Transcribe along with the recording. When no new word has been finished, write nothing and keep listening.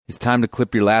It's time to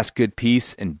clip your last good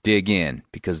piece and dig in,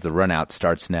 because the RunOut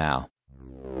starts now.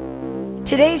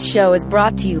 Today's show is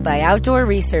brought to you by Outdoor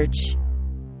Research.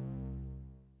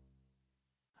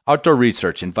 Outdoor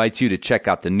Research invites you to check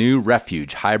out the new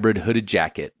Refuge hybrid hooded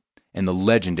jacket and the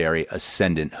legendary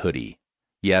Ascendant hoodie.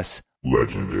 Yes,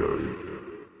 legendary.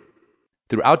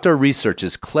 Through Outdoor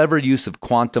Research's clever use of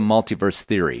quantum multiverse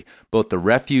theory, both the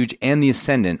Refuge and the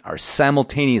Ascendant are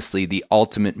simultaneously the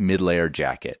ultimate mid-layer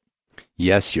jacket.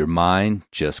 Yes, your mind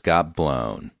just got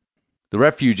blown. The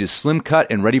Refuge is slim cut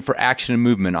and ready for action and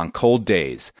movement on cold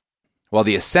days, while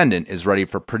the Ascendant is ready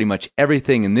for pretty much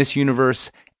everything in this universe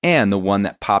and the one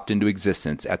that popped into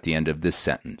existence at the end of this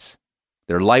sentence.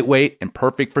 They're lightweight and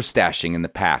perfect for stashing in the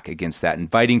pack against that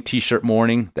inviting t-shirt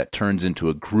morning that turns into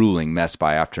a grueling mess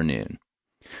by afternoon.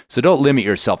 So don't limit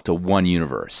yourself to one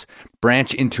universe.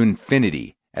 Branch into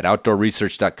infinity at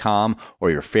OutdoorResearch.com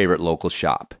or your favorite local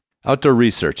shop. Outdoor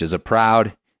Research is a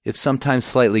proud, if sometimes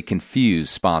slightly confused,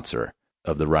 sponsor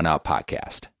of the RunOut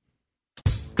podcast.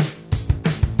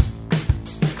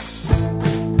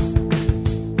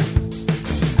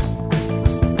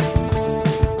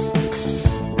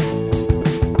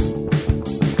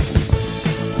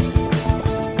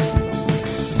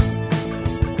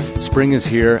 Spring is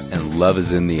here and love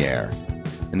is in the air.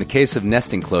 In the case of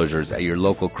nesting closures at your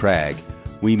local crag,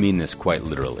 we mean this quite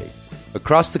literally.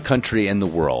 Across the country and the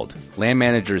world, land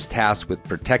managers tasked with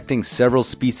protecting several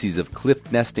species of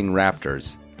cliff nesting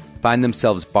raptors find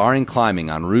themselves barring climbing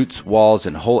on roots, walls,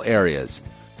 and whole areas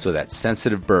so that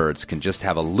sensitive birds can just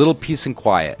have a little peace and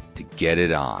quiet to get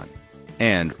it on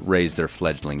and raise their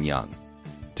fledgling young.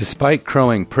 Despite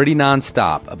crowing pretty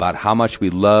nonstop about how much we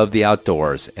love the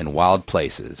outdoors and wild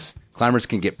places, climbers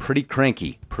can get pretty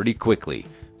cranky pretty quickly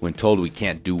when told we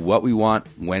can't do what we want,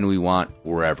 when we want,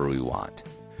 wherever we want.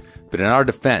 But in our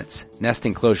defense,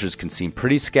 nesting closures can seem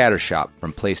pretty scattershot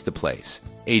from place to place,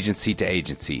 agency to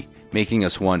agency, making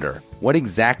us wonder, what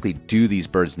exactly do these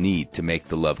birds need to make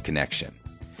the love connection?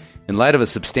 In light of a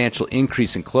substantial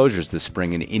increase in closures this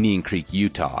spring in Indian Creek,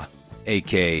 Utah,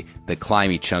 aka the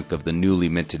climby chunk of the newly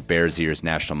minted Bears Ears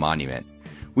National Monument,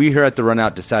 we here at the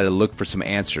RunOut decided to look for some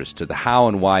answers to the how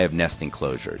and why of nesting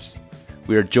closures.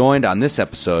 We are joined on this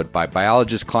episode by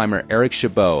biologist climber Eric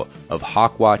Chabot of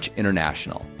Hawkwatch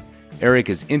International. Eric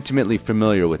is intimately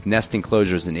familiar with nesting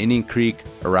closures in Indian Creek,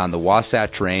 around the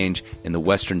Wasatch Range, in the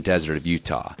western desert of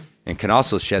Utah, and can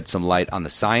also shed some light on the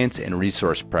science and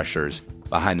resource pressures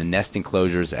behind the nesting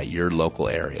closures at your local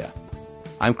area.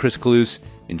 I'm Chris Kalous,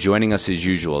 and joining us as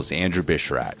usual is Andrew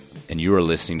Bisharat, and you are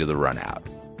listening to The RunOut.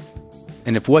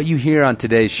 And if what you hear on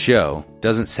today's show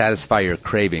doesn't satisfy your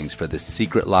cravings for the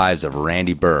secret lives of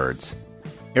randy birds,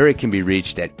 Eric can be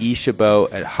reached at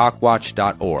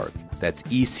echabot@hawkwatch.org. That's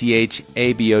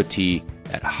ECHABOT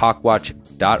at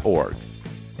hawkwatch.org.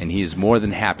 And he is more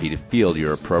than happy to field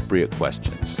your appropriate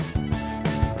questions.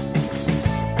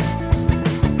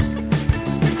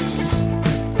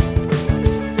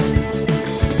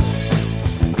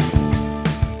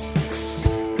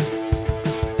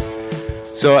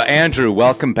 So, Andrew,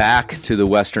 welcome back to the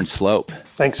Western Slope.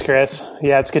 Thanks, Chris.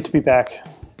 Yeah, it's good to be back.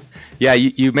 Yeah,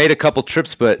 you made a couple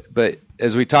trips, but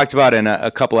as we talked about in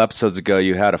a couple episodes ago,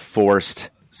 you had a forced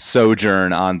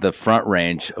sojourn on the Front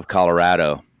Range of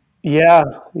Colorado. Yeah,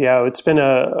 it's been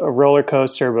a roller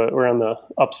coaster, but we're on the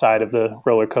upside of the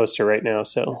roller coaster right now,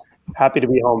 so happy to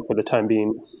be home for the time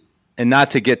being. And not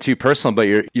to get too personal, but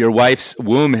your wife's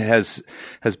womb has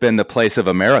been the place of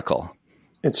a miracle.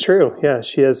 It's true. Yeah,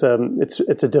 she has.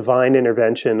 It's a divine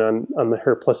intervention on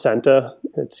her placenta.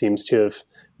 It seems to have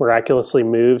miraculously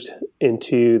moved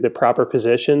into the proper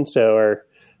position. So our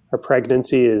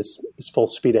pregnancy is full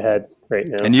speed ahead right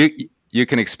now. And you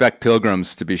can expect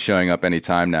pilgrims to be showing up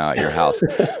anytime now at your house.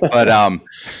 But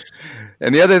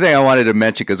and the other thing I wanted to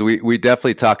mention, because we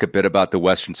definitely talk a bit about the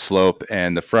Western Slope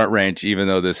and the Front Range, even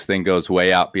though this thing goes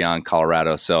way out beyond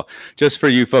Colorado. So just for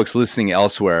you folks listening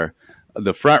elsewhere,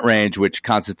 the Front Range, which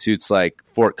constitutes like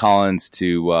Fort Collins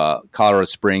to Colorado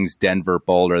Springs, Denver,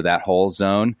 Boulder, that whole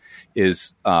zone,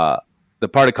 is the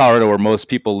part of Colorado where most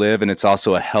people live, and it's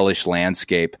also a hellish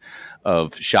landscape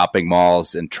of shopping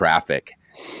malls and traffic.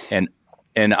 And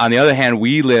on the other hand,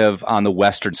 we live on the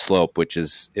Western Slope, which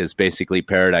is basically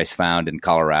paradise found in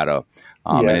Colorado.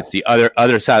 And it's the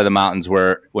other side of the mountains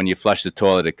where when you flush the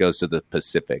toilet, it goes to the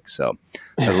Pacific. So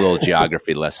a little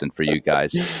geography lesson for you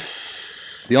guys.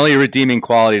 The only redeeming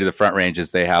quality to the Front Range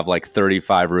is they have like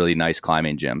 35 really nice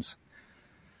climbing gyms.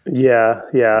 Yeah.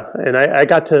 And I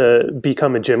got to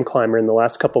become a gym climber in the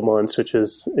last couple months, which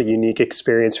is a unique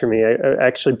experience for me. I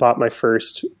actually bought my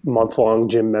first month-long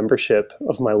gym membership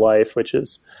of my life, which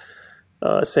is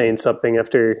saying something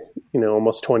after,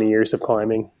 almost 20 years of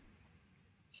climbing.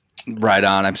 Right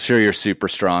on. I'm sure you're super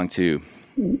strong too.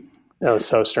 I was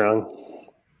so strong.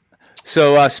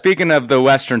 So speaking of the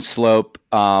Western Slope,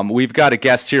 we've got a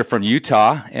guest here from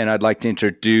Utah, and I'd like to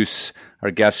introduce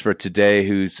our guest for today,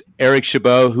 who's Eric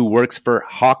Chabot, who works for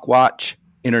Hawkwatch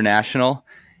International.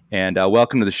 And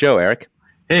welcome to the show, Eric.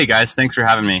 Hey, guys. Thanks for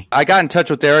having me. I got in touch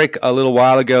with Eric a little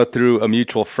while ago through a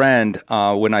mutual friend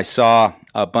when I saw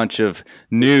a bunch of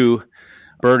new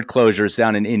bird closures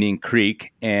down in Indian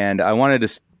Creek, and I wanted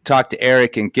to talk to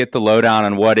Eric and get the lowdown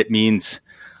on what it means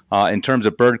in terms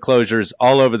of bird closures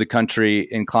all over the country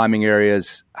in climbing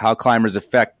areas, how climbers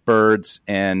affect birds,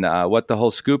 and what the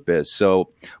whole scoop is.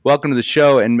 So welcome to the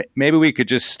show. And maybe we could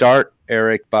just start,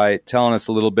 Eric, by telling us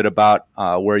a little bit about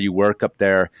where you work up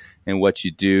there and what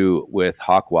you do with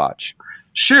Hawkwatch.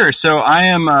 Sure. So I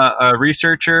am a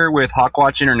researcher with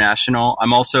Hawkwatch International.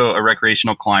 I'm also a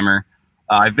recreational climber.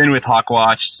 I've been with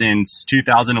Hawkwatch since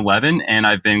 2011, and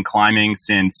I've been climbing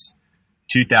since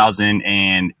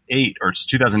 2008 or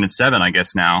 2007, I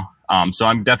guess now. So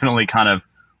I'm definitely kind of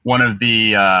one of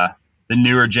the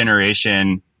newer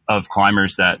generation of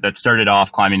climbers that started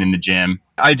off climbing in the gym.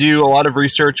 I do a lot of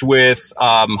research with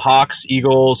hawks,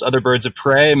 eagles, other birds of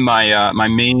prey. My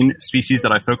main species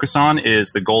that I focus on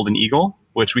is the golden eagle,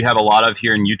 which we have a lot of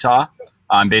here in Utah.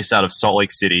 I'm based out of Salt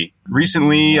Lake City.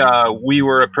 Recently, we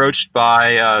were approached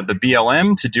by the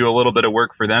BLM to do a little bit of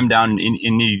work for them down in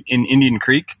Indian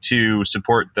Creek to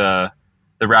support the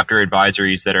raptor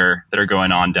advisories that are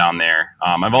going on down there.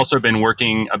 I've also been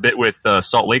working a bit with the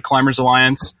Salt Lake Climbers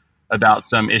Alliance about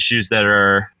some issues that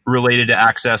are related to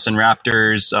access and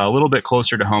raptors, a little bit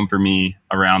closer to home for me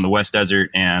around the West Desert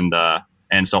and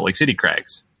Salt Lake City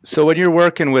crags. So when you're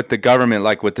working with the government,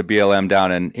 like with the BLM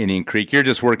down in Indian Creek, you're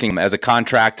just working as a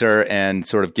contractor and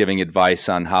sort of giving advice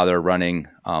on how they're running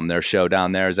their show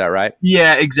down there. Is that right?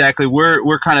 Yeah, exactly.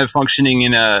 We're kind of functioning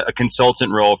in a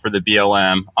consultant role for the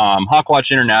BLM.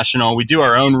 Hawkwatch International, we do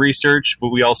our own research, but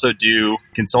we also do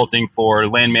consulting for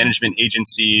land management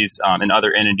agencies and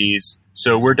other entities.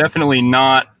 So we're definitely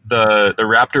not the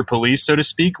raptor police, so to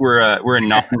speak. We're a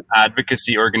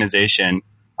non-advocacy organization.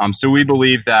 So we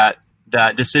believe that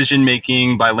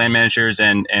decision-making by land managers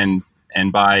and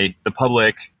by the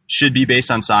public should be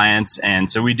based on science. And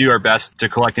so we do our best to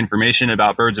collect information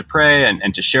about birds of prey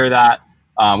and to share that.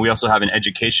 We also have an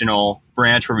educational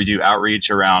branch where we do outreach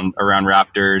around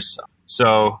raptors.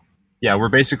 So, yeah, we're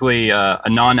basically a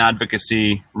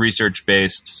non-advocacy,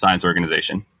 research-based science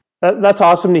organization. That's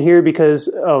awesome to hear because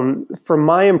from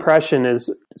my impression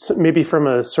is maybe from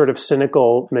a sort of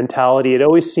cynical mentality, it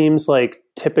always seems like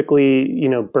typically,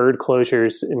 bird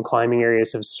closures in climbing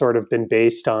areas have sort of been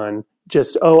based on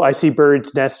just, I see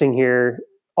birds nesting here.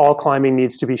 All climbing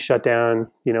needs to be shut down,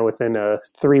 within a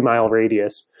 3-mile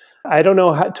radius. I don't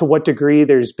know to what degree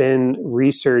there's been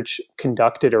research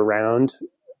conducted around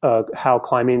how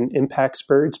climbing impacts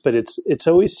birds, but it's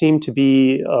always seemed to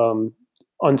be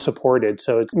unsupported.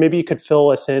 So maybe you could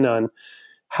fill us in on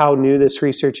how new this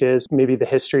research is, maybe the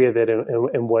history of it,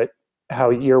 and how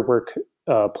your work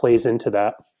plays into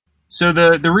that. So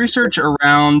the research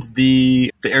around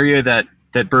the area that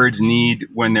birds need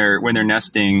when they're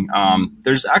nesting,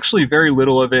 there's actually very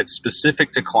little of it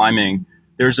specific to climbing.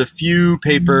 There's a few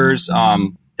papers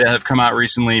that have come out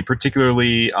recently,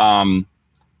 particularly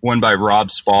one by Rob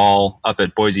Spall up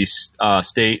at Boise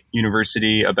State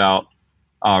University about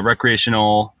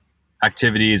recreational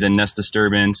activities and nest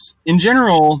disturbance. In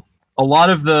general, a lot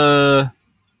of the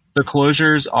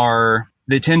closures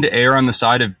they tend to err on the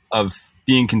side of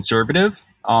being conservative.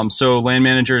 So land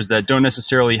managers that don't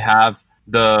necessarily have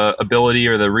the ability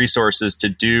or the resources to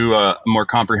do a more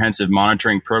comprehensive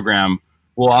monitoring program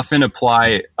will often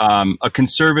apply a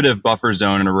conservative buffer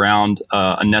zone around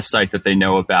a nest site that they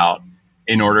know about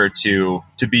in order to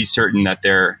be certain that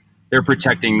they're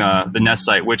protecting the nest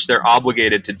site, which they're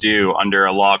obligated to do under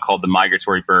a law called the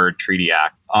Migratory Bird Treaty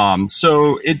Act.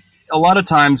 So a lot of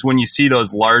times when you see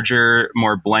those larger,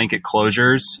 more blanket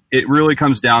closures, it really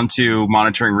comes down to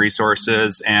monitoring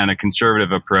resources and a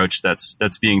conservative approach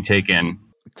that's being taken.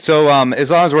 So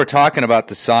as long as we're talking about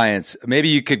the science, maybe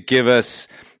you could give us,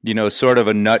 sort of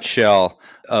a nutshell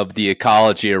of the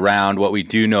ecology around what we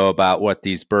do know about what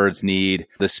these birds need,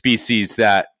 the species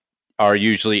that are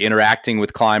usually interacting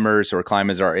with climbers or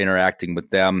climbers are interacting with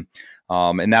them,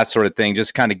 and that sort of thing.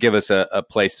 Just kind of give us a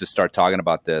place to start talking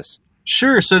about this.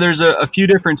 Sure. So there's a few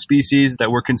different species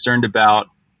that we're concerned about,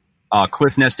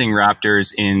 cliff nesting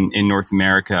raptors in North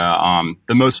America.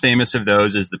 The most famous of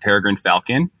those is the peregrine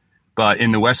falcon. But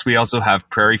in the West, we also have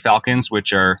prairie falcons,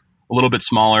 which are a little bit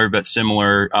smaller but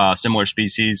similar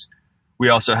species. We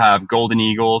also have golden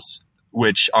eagles,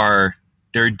 they're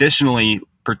additionally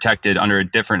protected under a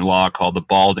different law called the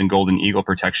Bald and Golden Eagle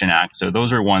Protection Act. So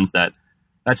those are ones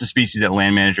that's a species that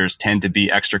land managers tend to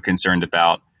be extra concerned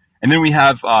about. And then we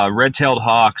have red-tailed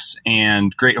hawks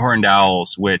and great horned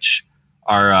owls, which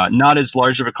are not as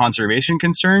large of a conservation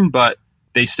concern, but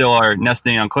they still are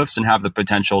nesting on cliffs and have the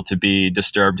potential to be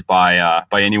disturbed by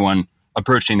anyone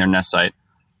approaching their nest site.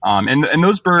 And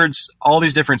those birds, all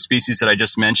these different species that I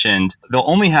just mentioned, they'll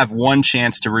only have one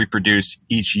chance to reproduce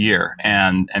each year,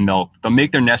 and they'll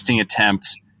make their nesting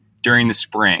attempts during the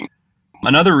spring.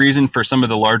 Another reason for some of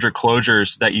the larger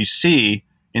closures that you see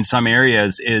in some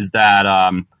areas is that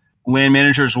land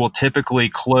managers will typically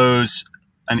close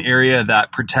an area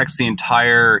that protects the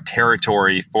entire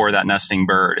territory for that nesting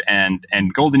bird. And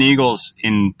golden eagles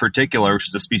in particular, which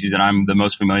is a species that I'm the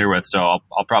most familiar with, so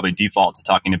I'll probably default to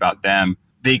talking about them.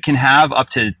 They can have up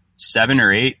to 7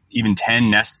 or 8, even 10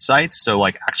 nest sites, so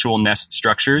like actual nest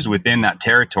structures within that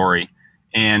territory.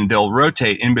 And they'll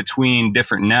rotate in between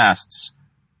different nests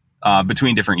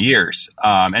between different years.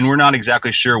 And we're not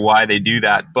exactly sure why they do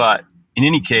that, but in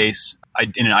any case,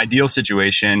 in an ideal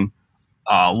situation,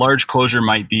 large closure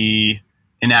might be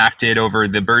enacted over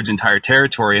the bird's entire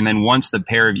territory. And then once the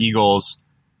pair of eagles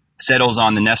settles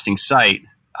on the nesting site,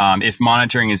 if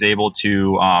monitoring is able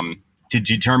to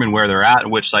determine where they're at,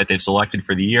 which site they've selected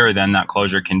for the year, then that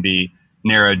closure can be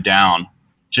narrowed down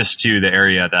just to the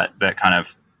area that kind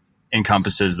of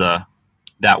encompasses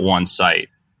that one site.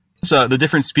 So the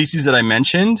different species that I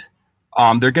mentioned,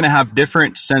 they're going to have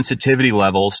different sensitivity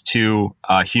levels to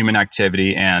human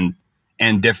activity and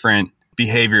different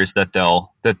behaviors that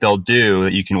they'll do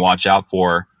that you can watch out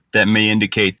for that may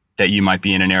indicate that you might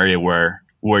be in an area where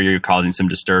you're causing some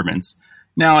disturbance.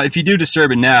 Now, if you do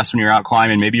disturb a nest when you're out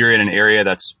climbing, maybe you're in an area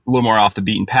that's a little more off the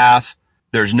beaten path.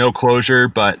 There's no closure,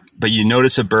 but you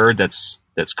notice a bird that's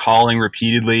calling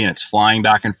repeatedly and it's flying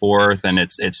back and forth and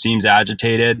it seems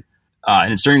agitated.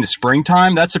 And it's during the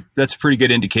springtime. That's a pretty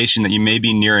good indication that you may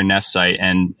be near a nest site.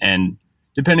 And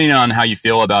depending on how you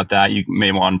feel about that, you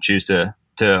may want to choose to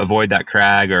avoid that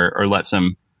crag or let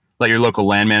your local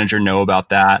land manager know about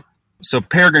that. So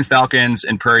peregrine falcons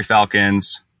and prairie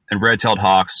falcons and red-tailed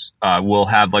hawks will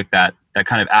have like that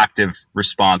kind of active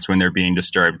response when they're being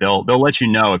disturbed. They'll let you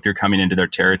know if you're coming into their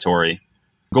territory.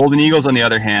 Golden eagles, on the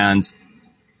other hand,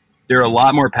 they're a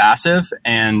lot more passive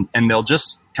and they'll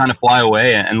just kind of fly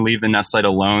away and leave the nest site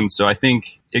alone. So I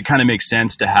think it kind of makes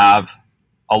sense to have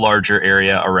a larger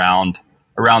area around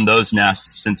those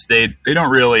nests, since they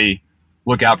don't really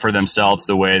look out for themselves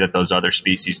the way that those other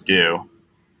species do.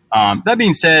 That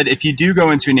being said, if you do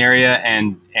go into an area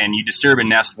and you disturb a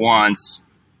nest once,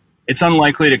 it's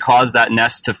unlikely to cause that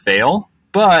nest to fail.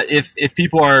 But if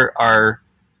people are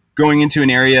going into an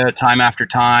area time after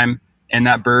time and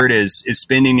that bird is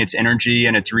spending its energy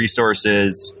and its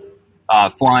resources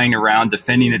flying around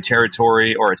defending the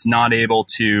territory, or it's not able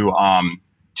to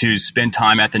spend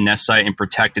time at the nest site and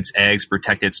protect its eggs,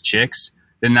 protect its chicks,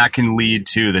 then that can lead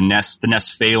to the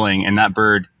nest failing, and that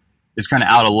bird is kind of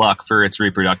out of luck for its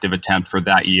reproductive attempt for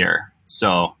that year.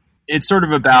 So it's sort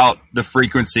of about the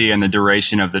frequency and the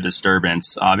duration of the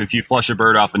disturbance. If you flush a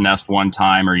bird off a nest one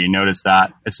time, or you notice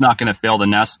that, it's not going to fail the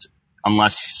nest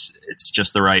unless it's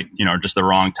just just the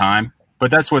wrong time. But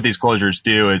that's what these closures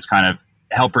do, is kind of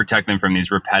help protect them from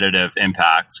these repetitive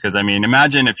impacts. Because, I mean,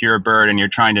 imagine if you're a bird and you're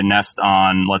trying to nest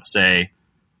on, let's say,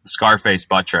 the Scarface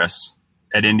Buttress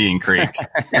at Indian Creek.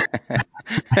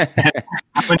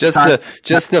 just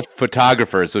the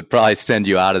photographers would probably send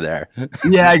you out of there.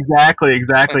 Yeah, exactly.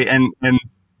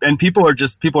 And people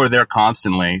are there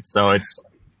constantly. So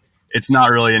it's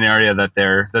not really an area that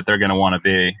they're going to want to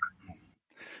be.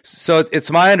 So it's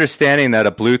my understanding that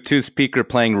a Bluetooth speaker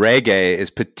playing reggae is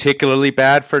particularly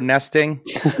bad for nesting.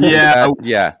 Yeah.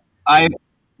 Yeah.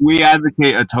 We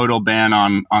advocate a total ban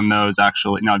on those,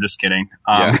 actually. No, just kidding.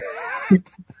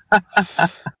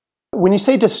 When you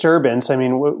say disturbance, I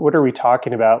mean, what are we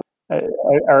talking about?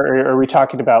 Are we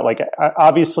talking about, like,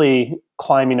 obviously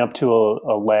climbing up to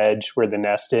a ledge where the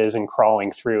nest is and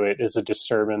crawling through it is a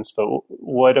disturbance, but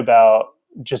what about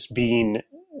just being,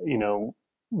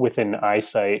 within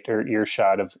eyesight or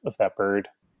earshot of that bird?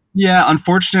 Yeah,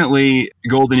 unfortunately,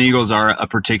 golden eagles are a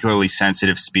particularly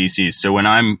sensitive species. So when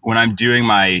I'm doing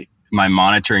my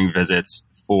monitoring visits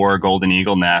for golden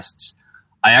eagle nests,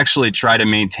 I actually try to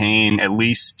maintain at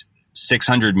least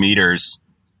 600 meters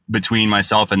between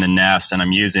myself and the nest, and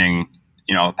I'm using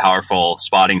a powerful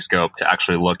spotting scope to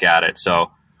actually look at it.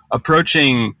 So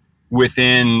approaching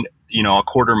within a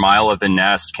quarter mile of the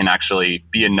nest can actually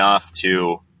be enough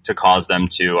to cause them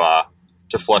to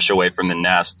flush away from the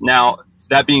nest. Now,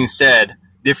 that being said,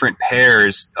 different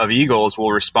pairs of eagles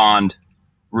will respond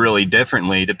really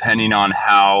differently depending on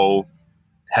how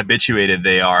habituated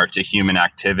they are to human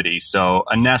activity. So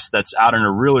a nest that's out in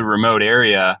a really remote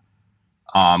area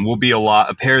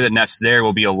a pair that nests there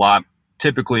will be a lot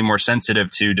typically more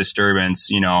sensitive to disturbance.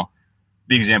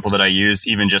 The example that I used,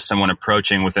 even just someone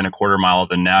approaching within a quarter mile of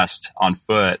the nest on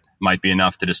foot might be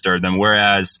enough to disturb them.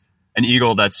 Whereas an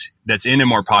eagle that's in a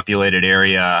more populated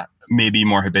area may be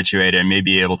more habituated and may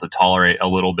be able to tolerate a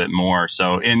little bit more.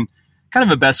 So in kind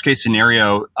of a best case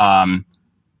scenario,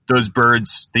 those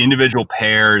birds, the individual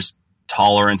pairs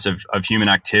tolerance of human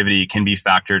activity can be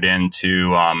factored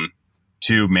into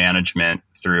to management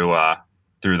through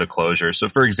the closure. So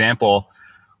for example,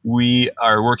 we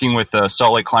are working with the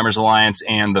Salt Lake Climbers Alliance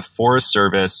and the Forest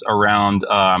Service around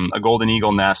a golden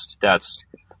eagle nest that's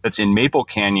in Maple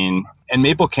Canyon. And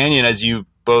Maple Canyon, as you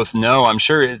both know, I'm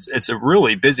sure it's a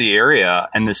really busy area.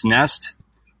 And this nest,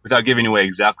 without giving away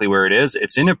exactly where it is,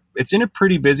 it's in a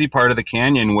pretty busy part of the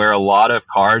canyon where a lot of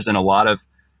cars and a lot of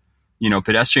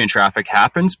pedestrian traffic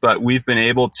happens. But we've been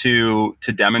able to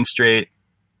demonstrate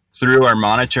through our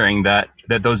monitoring that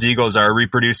those eagles are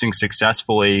reproducing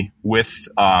successfully with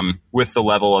the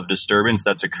level of disturbance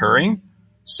that's occurring.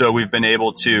 So we've been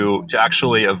able to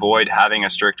actually avoid having a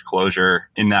strict closure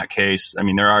in that case. I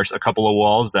mean, there are a couple of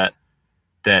walls that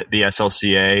the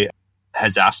SLCA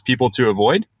has asked people to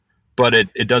avoid, but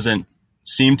it doesn't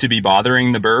seem to be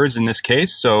bothering the birds in this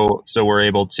case. So we're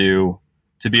able to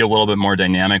be a little bit more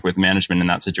dynamic with management in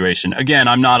that situation. Again,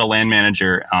 I'm not a land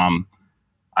manager.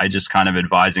 I just kind of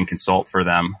advise and consult for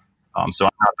them. So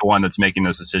I'm not the one that's making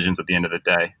those decisions at the end of the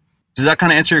day. Does that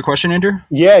kind of answer your question, Andrew?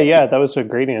 Yeah, that was a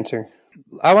great answer.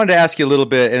 I wanted to ask you a little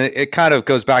bit, and it kind of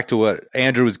goes back to what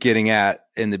Andrew was getting at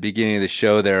in the beginning of the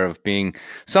show there, of being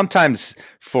sometimes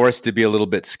forced to be a little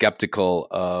bit skeptical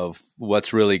of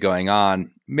what's really going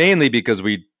on, mainly because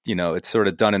it's sort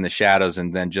of done in the shadows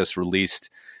and then just released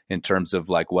in terms of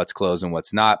like what's closed and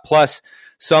what's not. Plus,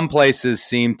 some places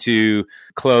seem to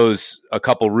close a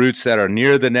couple routes that are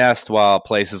near the nest, while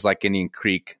places like Indian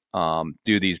Creek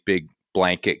do these big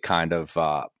blanket kind of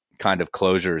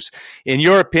closures. In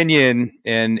your opinion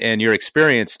and your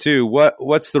experience too,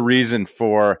 what's the reason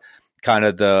for kind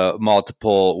of the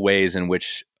multiple ways in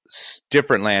which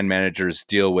different land managers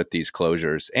deal with these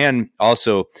closures, and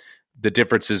also the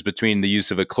differences between the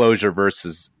use of a closure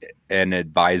versus an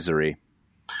advisory?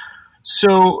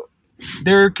 So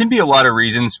there can be a lot of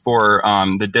reasons for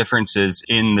the differences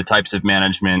in the types of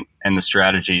management and the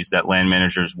strategies that land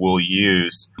managers will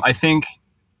use. I think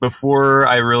before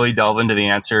I really delve into the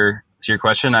answer to your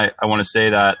question, I want to say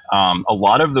that a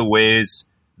lot of the ways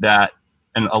that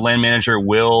a land manager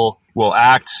will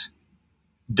act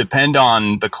depend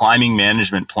on the climbing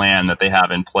management plan that they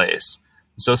have in place.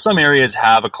 So some areas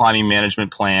have a climbing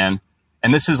management plan,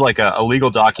 and this is like a legal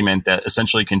document that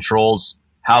essentially controls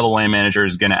how the land manager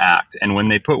is going to act. And when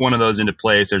they put one of those into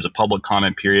place, there's a public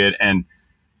comment period. And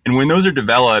when those are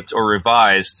developed or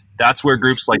revised, that's where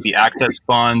groups like the Access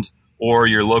Fund or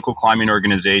your local climbing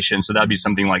organization, so that'd be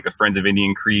something like the Friends of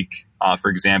Indian Creek,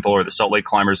 for example, or the Salt Lake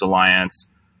Climbers Alliance,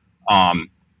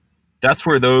 that's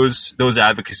where those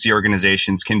advocacy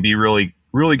organizations can be really,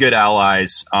 really good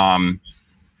allies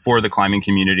for the climbing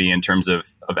community in terms of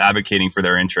advocating for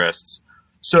their interests.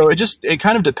 So it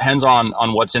kind of depends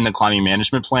on what's in the climbing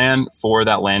management plan for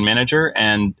that land manager,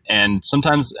 and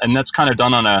sometimes, and that's kind of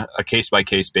done on a case by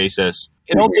case basis.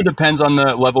 It also depends on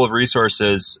the level of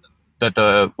resources that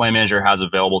the land manager has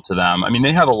available to them. I mean,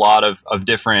 they have a lot of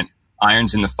different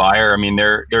irons in the fire. I mean,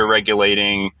 they're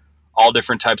regulating all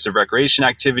different types of recreation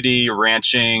activity,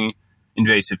 ranching,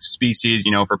 invasive species,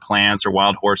 for plants or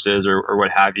wild horses or what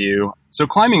have you. So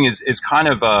climbing is kind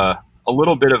of a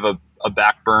little bit of a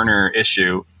back burner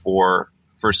issue for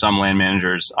some land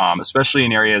managers, especially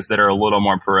in areas that are a little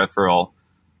more peripheral.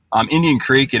 Indian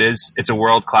Creek, it's a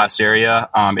world-class area.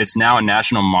 It's now a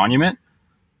national monument.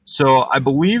 So I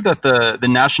believe that the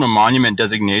national monument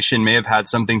designation may have had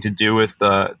something to do with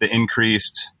the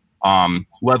increased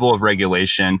level of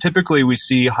regulation. Typically, we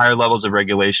see higher levels of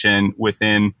regulation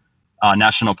within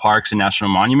national parks and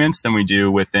national monuments than we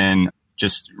do within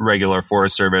just regular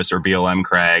Forest Service or BLM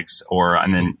crags,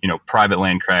 and then private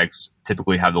land crags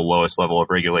typically have the lowest level of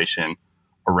regulation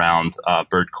around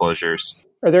bird closures.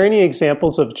 Are there any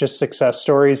examples of just success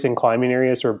stories in climbing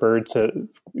areas where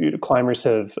climbers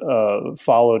have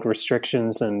followed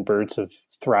restrictions and birds have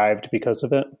thrived because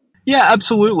of it? Yeah,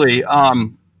 absolutely.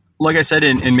 Like I said,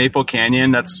 in Maple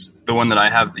Canyon, that's the one that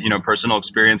I have personal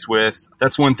experience with.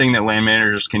 That's one thing that land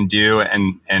managers can do,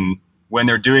 and when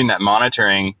they're doing that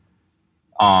monitoring,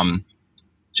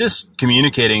 just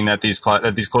communicating that these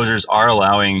closures are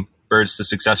allowing birds to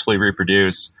successfully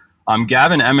reproduce.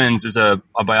 Gavin Emmons is a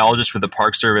biologist with the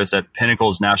Park Service at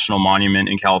Pinnacles National Monument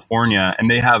in California, and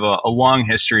they have a long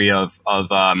history of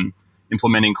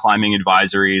implementing climbing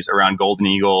advisories around golden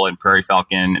eagle and prairie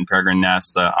falcon and peregrine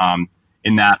nests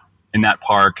in that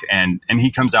park. And he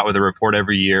comes out with a report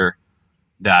every year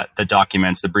that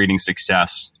documents the breeding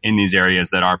success in these areas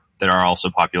that are also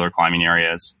popular climbing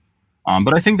areas.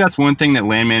 But I think that's one thing that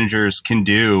land managers can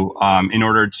do in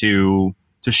order to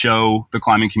show the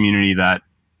climbing community that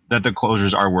the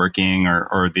closures are working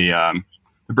or the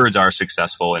birds are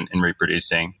successful in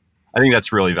reproducing. I think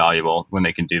that's really valuable when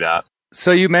they can do that.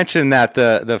 So you mentioned that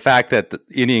the fact that the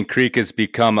Indian Creek has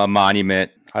become a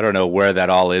monument. I don't know where that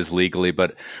all is legally,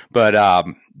 but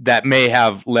that may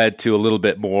have led to a little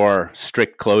bit more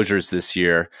strict closures this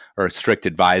year or strict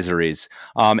advisories.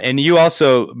 And you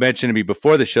also mentioned to me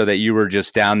before the show that you were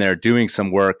just down there doing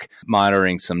some work,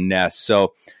 monitoring some nests.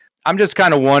 So I'm just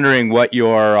kind of wondering what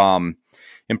your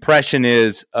impression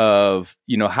is of,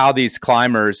 how these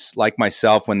climbers like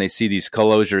myself, when they see these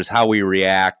closures, how we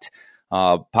react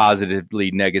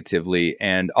positively, negatively,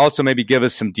 and also maybe give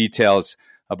us some details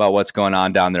about what's going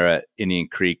on down there at Indian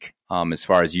Creek, as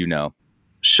far as you know.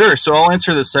 Sure. So I'll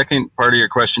answer the second part of your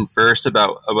question first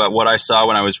about what I saw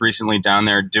when I was recently down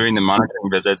there doing the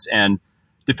monitoring visits. And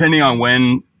depending on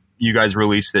when you guys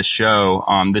release this show,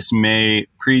 this may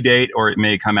predate or it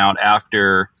may come out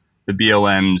after the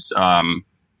BLM's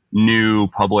new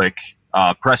public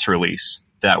press release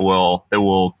that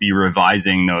will be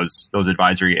revising those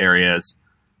advisory areas.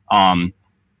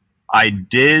 I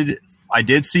did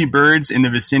see birds in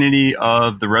the vicinity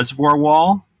of the reservoir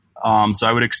wall. So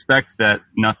I would expect that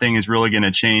nothing is really going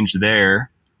to change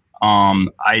there.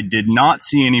 I did not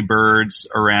see any birds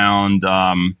around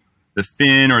the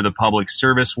fin or the public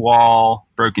service wall,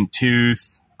 broken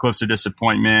tooth, close to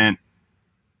disappointment,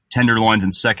 tenderloins,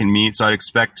 and second meat. So I'd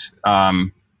expect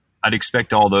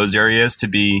all those areas to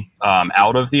be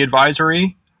out of the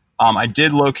advisory. I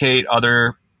did locate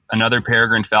another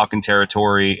peregrine falcon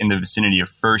territory in the vicinity of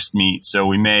first meat,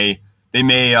 so they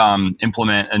may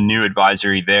implement a new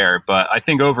advisory there. But I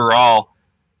think overall,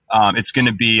 it's going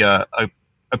to be a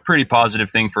pretty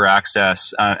positive thing for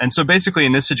access. And so basically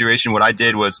in this situation, what I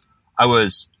did was I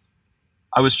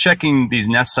was checking these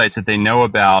nest sites that they know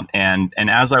about. And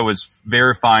as I was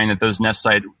verifying that those nest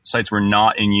sites were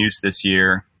not in use this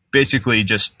year, basically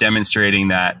just demonstrating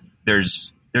that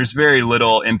there's very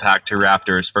little impact to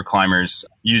raptors for climbers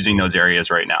using those areas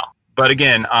right now. But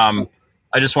again,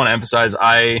 I just want to emphasize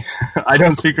I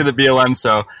don't speak for the BLM,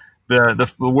 so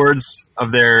the words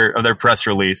of their press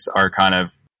release are kind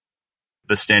of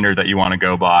the standard that you want to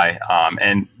go by.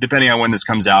 And depending on when this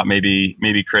comes out,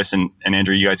 maybe Chris and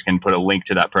Andrew, you guys can put a link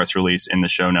to that press release in the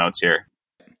show notes here.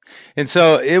 And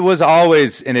so it was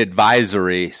always an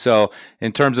advisory. So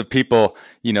in terms of people,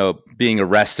 being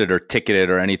arrested or ticketed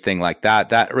or anything like that,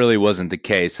 that really wasn't the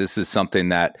case. This is something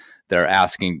that they're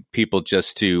asking people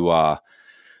just to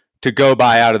go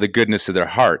by out of the goodness of their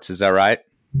hearts. Is that right?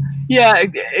 Yeah,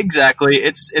 exactly.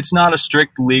 It's not a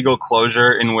strict legal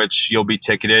closure in which you'll be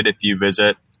ticketed if you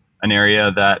visit an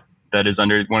area that is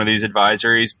under one of these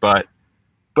advisories, but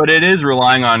it is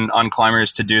relying on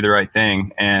climbers to do the right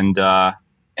thing.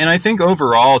 And I think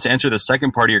overall, to answer the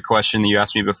second part of your question that you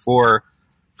asked me before,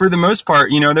 for the most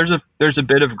part, there's a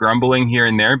bit of grumbling here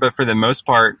and there, but for the most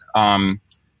part,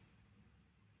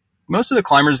 most of the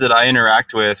climbers that I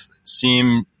interact with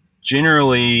seem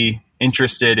generally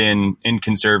interested in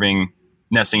conserving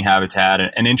nesting habitat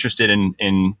and interested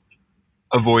in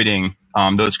avoiding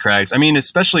those crags. I mean,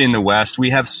 especially in the West,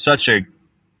 we have such a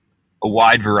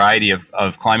wide variety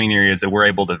of climbing areas that we're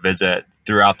able to visit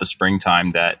throughout the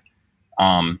springtime that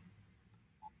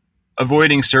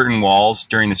avoiding certain walls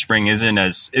during the spring isn't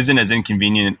as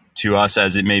inconvenient to us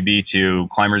as it may be to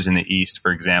climbers in the East,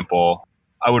 for example.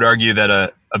 I would argue that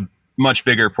a much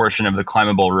bigger portion of the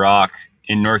climbable rock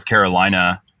in North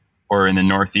Carolina or in the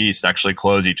Northeast actually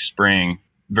close each spring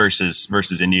versus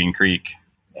Indian Creek.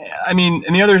 I mean,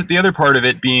 and the other part of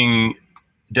it being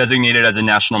designated as a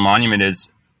national monument is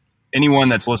anyone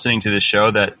that's listening to this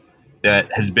show that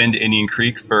has been to Indian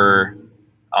Creek for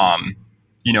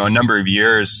a number of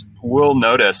years will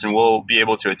notice and will be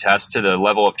able to attest to the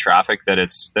level of traffic that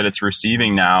it's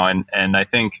receiving now. And I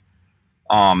think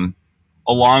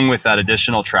along with that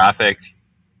additional traffic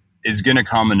is going to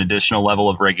come an additional level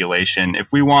of regulation.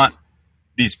 If we want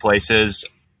these places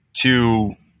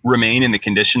to remain in the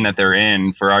condition that they're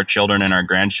in for our children and our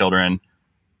grandchildren,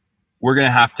 we're going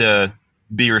to have to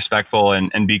be respectful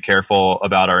and be careful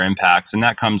about our impacts. And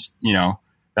that comes,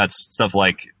 that's stuff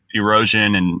like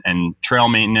erosion and trail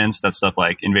maintenance. That's stuff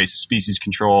like invasive species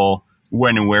control,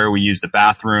 when and where we use the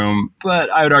bathroom. But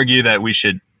I would argue that we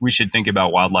should think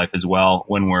about wildlife as well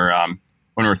when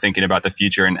we're thinking about the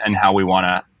future and how we want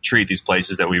to treat these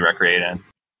places that we recreate in.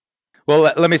 Well,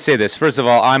 let me say this. First of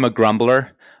all, I'm a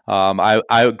grumbler.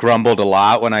 I grumbled a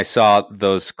lot when I saw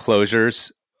those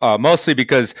closures, mostly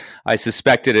because I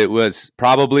suspected it was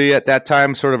probably at that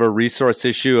time sort of a resource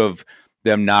issue of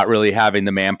them not really having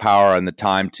the manpower and the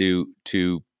time to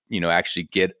actually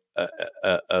get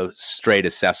a straight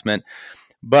assessment.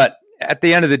 But at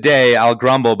the end of the day, I'll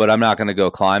grumble, but I'm not going to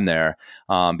go climb there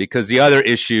because the other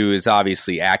issue is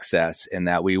obviously access, and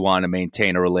that we want to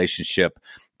maintain a relationship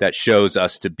that shows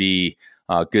us to be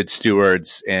good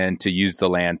stewards and to use the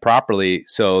land properly,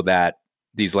 so that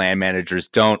these land managers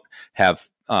don't have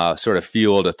sort of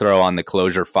fuel to throw on the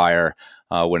closure fire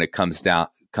when it comes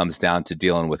down to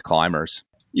dealing with climbers.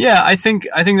 Yeah, I think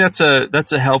that's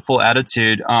a helpful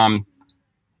attitude.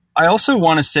 I also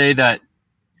want to say that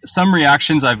some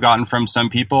reactions I've gotten from some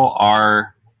people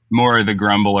are more the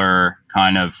grumbler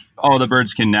kind of, oh, the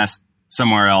birds can nest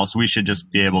somewhere else, we should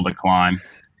just be able to climb.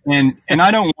 And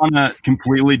I don't want to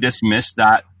completely dismiss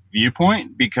that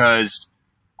viewpoint, because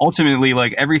ultimately,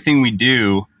 like, everything we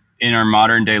do in our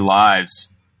modern day lives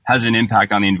has an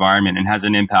impact on the environment and has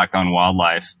an impact on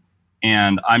wildlife.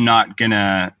 And I'm not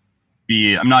gonna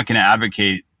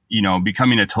advocate,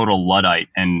 becoming a total Luddite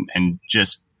and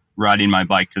just riding my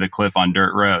bike to the cliff on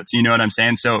dirt roads. You know what I'm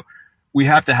saying? So we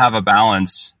have to have a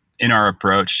balance in our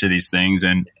approach to these things.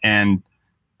 And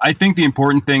I think the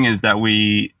important thing is that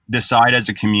we decide as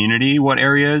a community what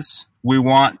areas we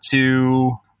want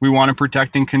to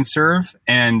protect and conserve,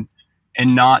 and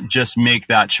not just make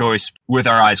that choice with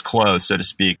our eyes closed, so to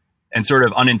speak, and sort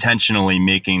of unintentionally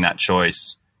making that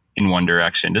choice in one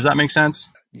direction. Does that make sense?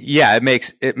 Yeah, it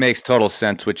makes total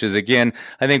sense, which is, again,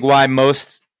 I think why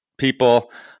most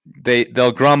people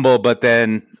they'll grumble, but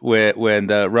then when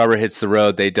the rubber hits the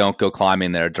road, they don't go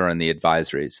climbing there during the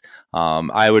advisories.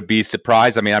 I would be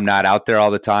surprised. I mean, I'm not out there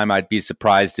all the time. I'd be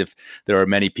surprised if there are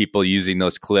many people using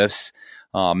those cliffs.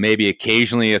 Maybe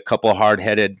occasionally a couple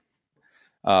hard-headed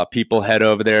people head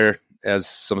over there as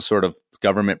some sort of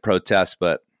government protest,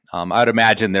 but I'd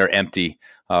imagine they're empty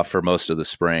for most of the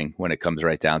spring when it comes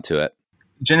right down to it.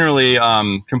 Generally,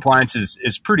 compliance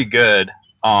is pretty good,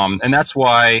 and that's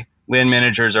why land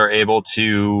managers are able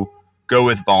to go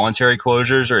with voluntary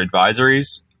closures or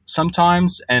advisories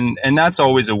sometimes, and that's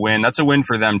always a win. That's a win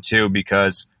for them too,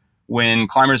 because when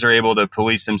climbers are able to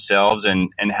police themselves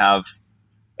and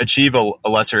achieve a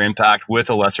lesser impact with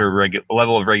a lesser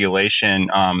level of regulation,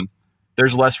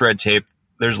 there's less red tape,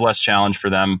 there's less challenge for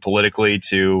them politically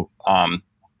to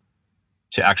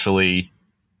actually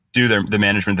do the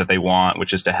management that they want,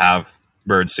 which is to have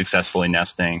birds successfully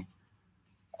nesting.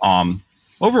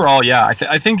 Overall, yeah,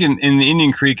 I think in the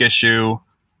Indian Creek issue,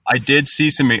 I did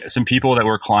see some people that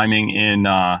were climbing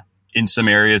in some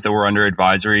areas that were under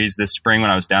advisories this spring when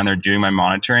I was down there doing my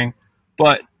monitoring.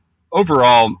 But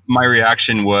overall, my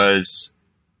reaction was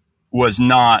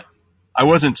not. I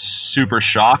wasn't super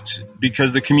shocked,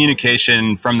 because the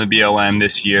communication from the BLM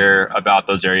this year about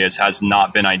those areas has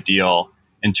not been ideal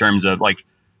in terms of, like,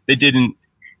 they didn't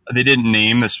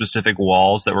name the specific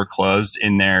walls that were closed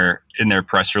in their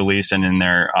press release and in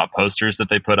their posters that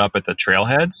they put up at the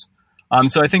trailheads.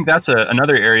 So I think that's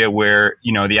another area where,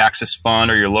 the Access Fund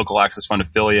or your local Access Fund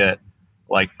affiliate,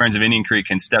 like Friends of Indian Creek,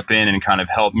 can step in and kind of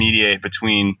help mediate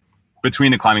between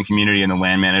the climbing community and the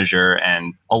land manager,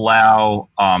 and allow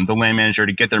the land manager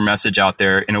to get their message out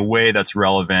there in a way that's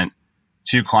relevant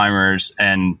to climbers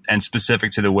and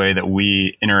specific to the way that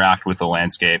we interact with the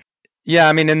landscape. Yeah,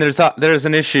 I mean, and there's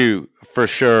an issue for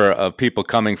sure of people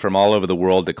coming from all over the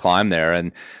world to climb there,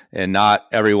 and not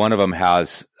every one of them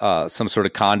has some sort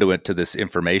of conduit to this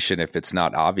information if it's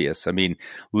not obvious. I mean,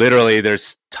 literally,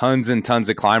 there's tons and tons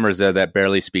of climbers there that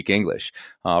barely speak English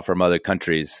from other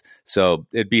countries. So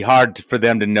it'd be hard for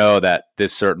them to know that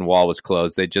this certain wall was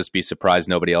closed. They'd just be surprised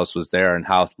nobody else was there and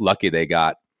how lucky they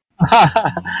got.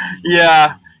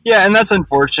 Yeah, and that's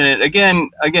unfortunate. Again,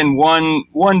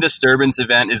 one disturbance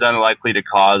event is unlikely to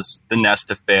cause the nest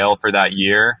to fail for that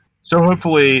year. So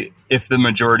hopefully, if the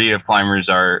majority of climbers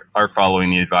are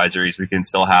following the advisories, we can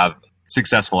still have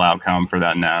successful outcome for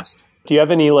that nest. Do you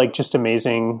have any just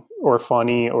amazing or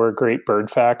funny or great bird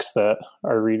facts that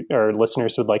our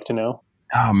listeners would like to know?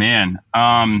 Oh man,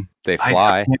 they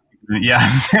fly.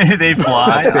 Yeah, they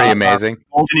fly. That's pretty amazing.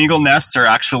 Golden eagle nests are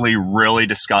actually really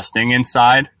disgusting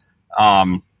inside.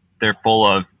 They're full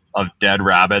of dead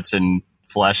rabbits and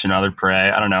flesh and other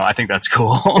prey. I don't know. I think that's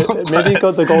cool. Maybe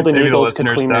the golden eagles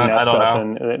can clean their nests up,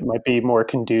 and it might be more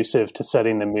conducive to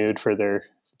setting the mood for their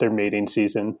their mating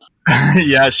season.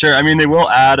 Yeah, sure. I mean, they will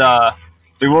add,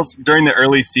 during the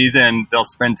early season, they'll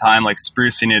spend time like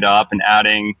sprucing it up and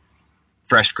adding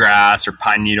fresh grass or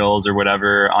pine needles or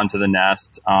whatever onto the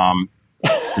nest to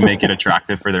make it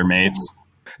attractive for their mates.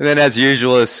 And then, as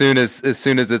usual, as soon as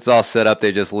it's all set up,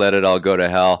 they just let it all go to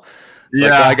hell. It's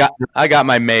yeah, like, I got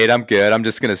my mate. I'm good. I'm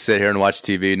just gonna sit here and watch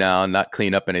TV now and not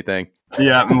clean up anything.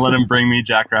 Yeah, and let them bring me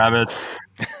jackrabbits.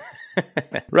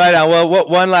 Right on. Well,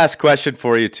 one last question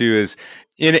for you too is,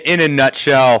 in a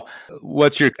nutshell,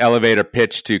 what's your elevator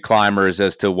pitch to climbers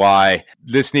as to why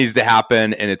this needs to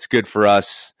happen and it's good for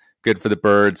us, good for the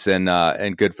birds, and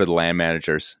good for the land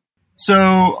managers?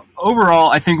 So overall,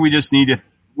 I think we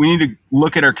need to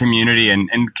look at our community,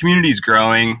 and community is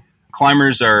growing.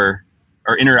 Climbers are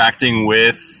interacting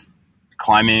with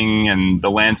climbing and the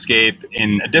landscape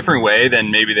in a different way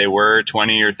than maybe they were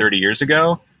 20 or 30 years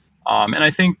ago. And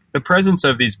I think the presence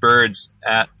of these birds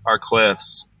at our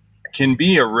cliffs can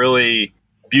be a really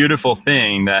beautiful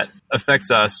thing that affects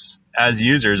us as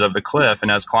users of the cliff and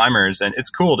as climbers. And it's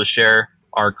cool to share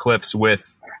our cliffs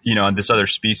with, this other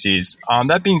species.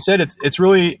 That being said, it's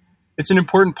an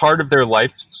important part of their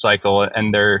life cycle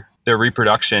and their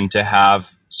reproduction to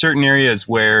have certain areas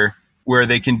where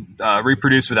they can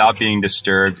reproduce without being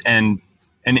disturbed. And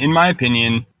in my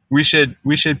opinion, we should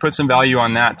put some value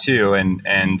on that too,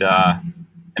 and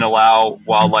allow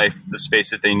wildlife the space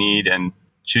that they need and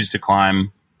choose to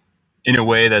climb in a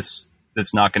way that's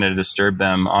not going to disturb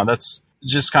them. That's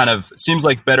just kind of seems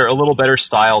like a little better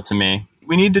style to me.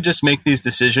 We need to just make these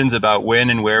decisions about when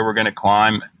and where we're going to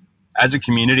climb as a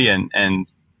community and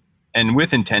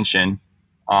with intention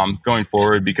going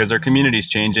forward, because our community is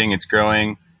changing, it's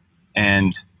growing,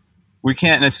 and we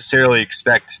can't necessarily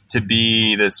expect to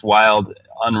be this wild,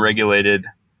 unregulated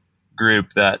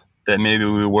group that maybe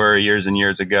we were years and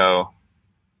years ago,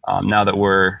 now that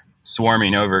we're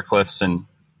swarming over cliffs and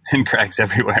crags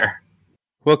everywhere.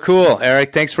 Well, cool.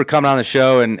 Eric, thanks for coming on the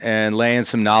show and laying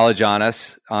some knowledge on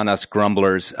us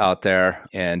grumblers out there,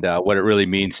 and what it really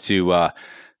means to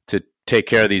take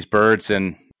care of these birds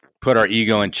and put our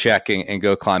ego in check and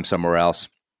go climb somewhere else.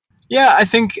 Yeah, I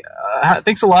think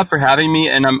thanks a lot for having me,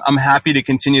 and I'm happy to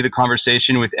continue the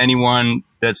conversation with anyone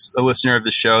that's a listener of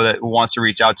the show that wants to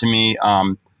reach out to me.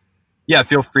 Yeah,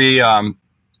 feel free.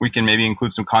 We can maybe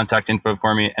include some contact info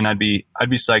for me, and I'd be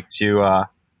psyched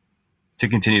to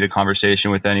continue the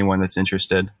conversation with anyone that's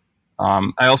interested.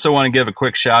 I also want to give a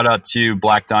quick shout out to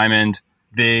Black Diamond.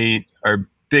 They are a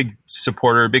big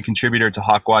supporter, big contributor to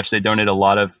Hawkwatch. They donate a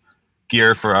lot of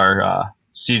gear for our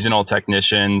seasonal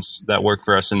technicians that work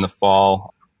for us in the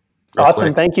fall. Awesome.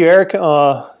 Quick. Thank you, Eric.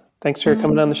 Thanks for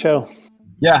coming on the show.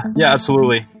 Yeah,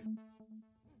 absolutely.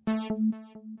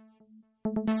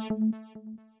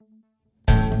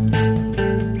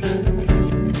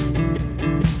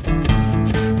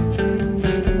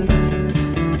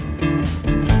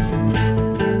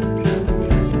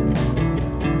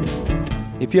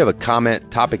 If you have a comment,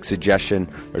 topic suggestion,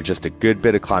 or just a good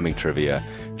bit of climbing trivia,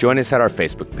 join us at our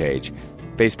Facebook page,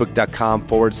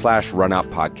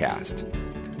 facebook.com/RunOut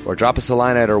Podcast. Or drop us a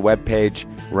line at our webpage,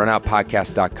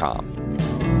 runoutpodcast.com.